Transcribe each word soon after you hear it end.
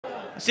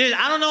Seriously,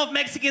 I don't know if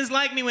Mexicans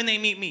like me when they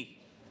meet me.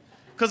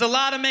 Because a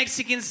lot of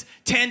Mexicans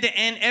tend to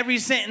end every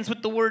sentence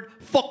with the word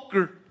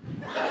fucker.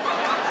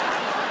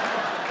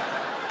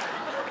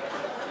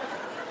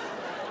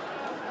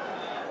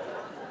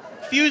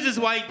 Fuses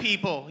white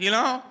people, you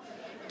know?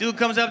 Dude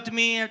comes up to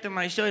me after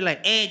my show, he's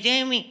like, hey,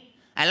 Jamie,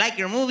 I like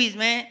your movies,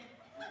 man.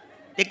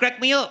 They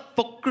crack me up,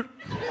 fucker.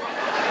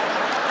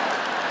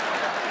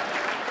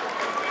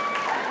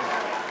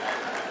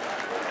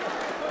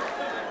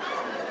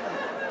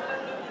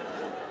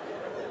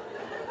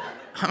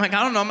 I'm like,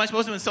 I don't know, am I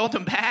supposed to insult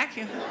him back?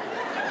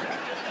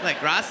 Like,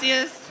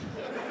 gracias?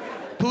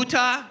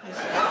 Puta?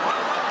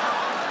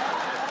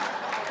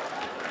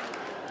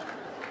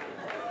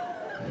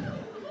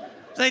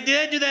 It's like,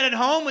 did I do that at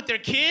home with their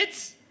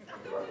kids?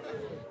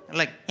 I'm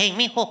like, hey,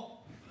 mijo.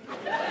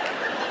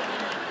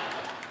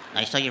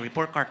 I saw your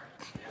report card.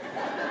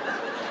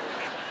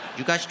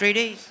 You got straight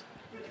A's.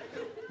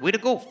 Way to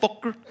go,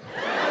 fucker.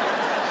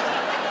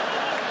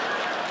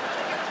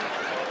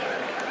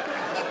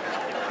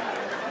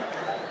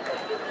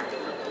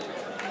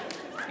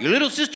 Your little sister